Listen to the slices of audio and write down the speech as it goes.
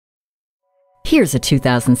Here's a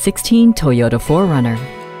 2016 Toyota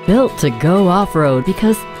 4Runner. Built to go off-road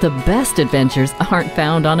because the best adventures aren't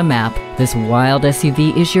found on a map. This wild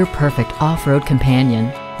SUV is your perfect off-road companion.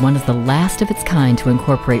 One of the last of its kind to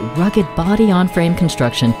incorporate rugged body-on-frame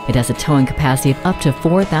construction. It has a towing capacity of up to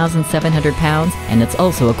 4,700 pounds, and it's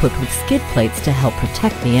also equipped with skid plates to help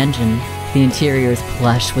protect the engine. The interior is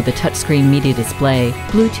plush with a touchscreen media display,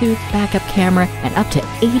 Bluetooth, backup camera, and up to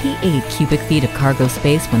 88 cubic feet of cargo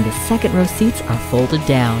space when the second row seats are folded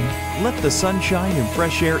down. Let the sunshine and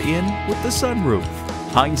fresh air in with the sunroof.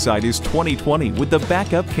 Hindsight is 20/20 with the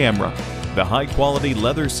backup camera. The high-quality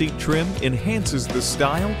leather seat trim enhances the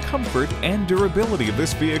style, comfort, and durability of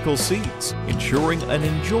this vehicle's seats, ensuring an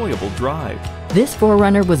enjoyable drive. This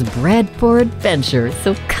 4Runner was bred for adventure,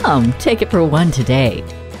 so come take it for one today.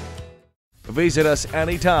 Visit us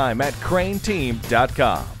anytime at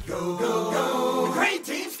crainteam.com. Go, go.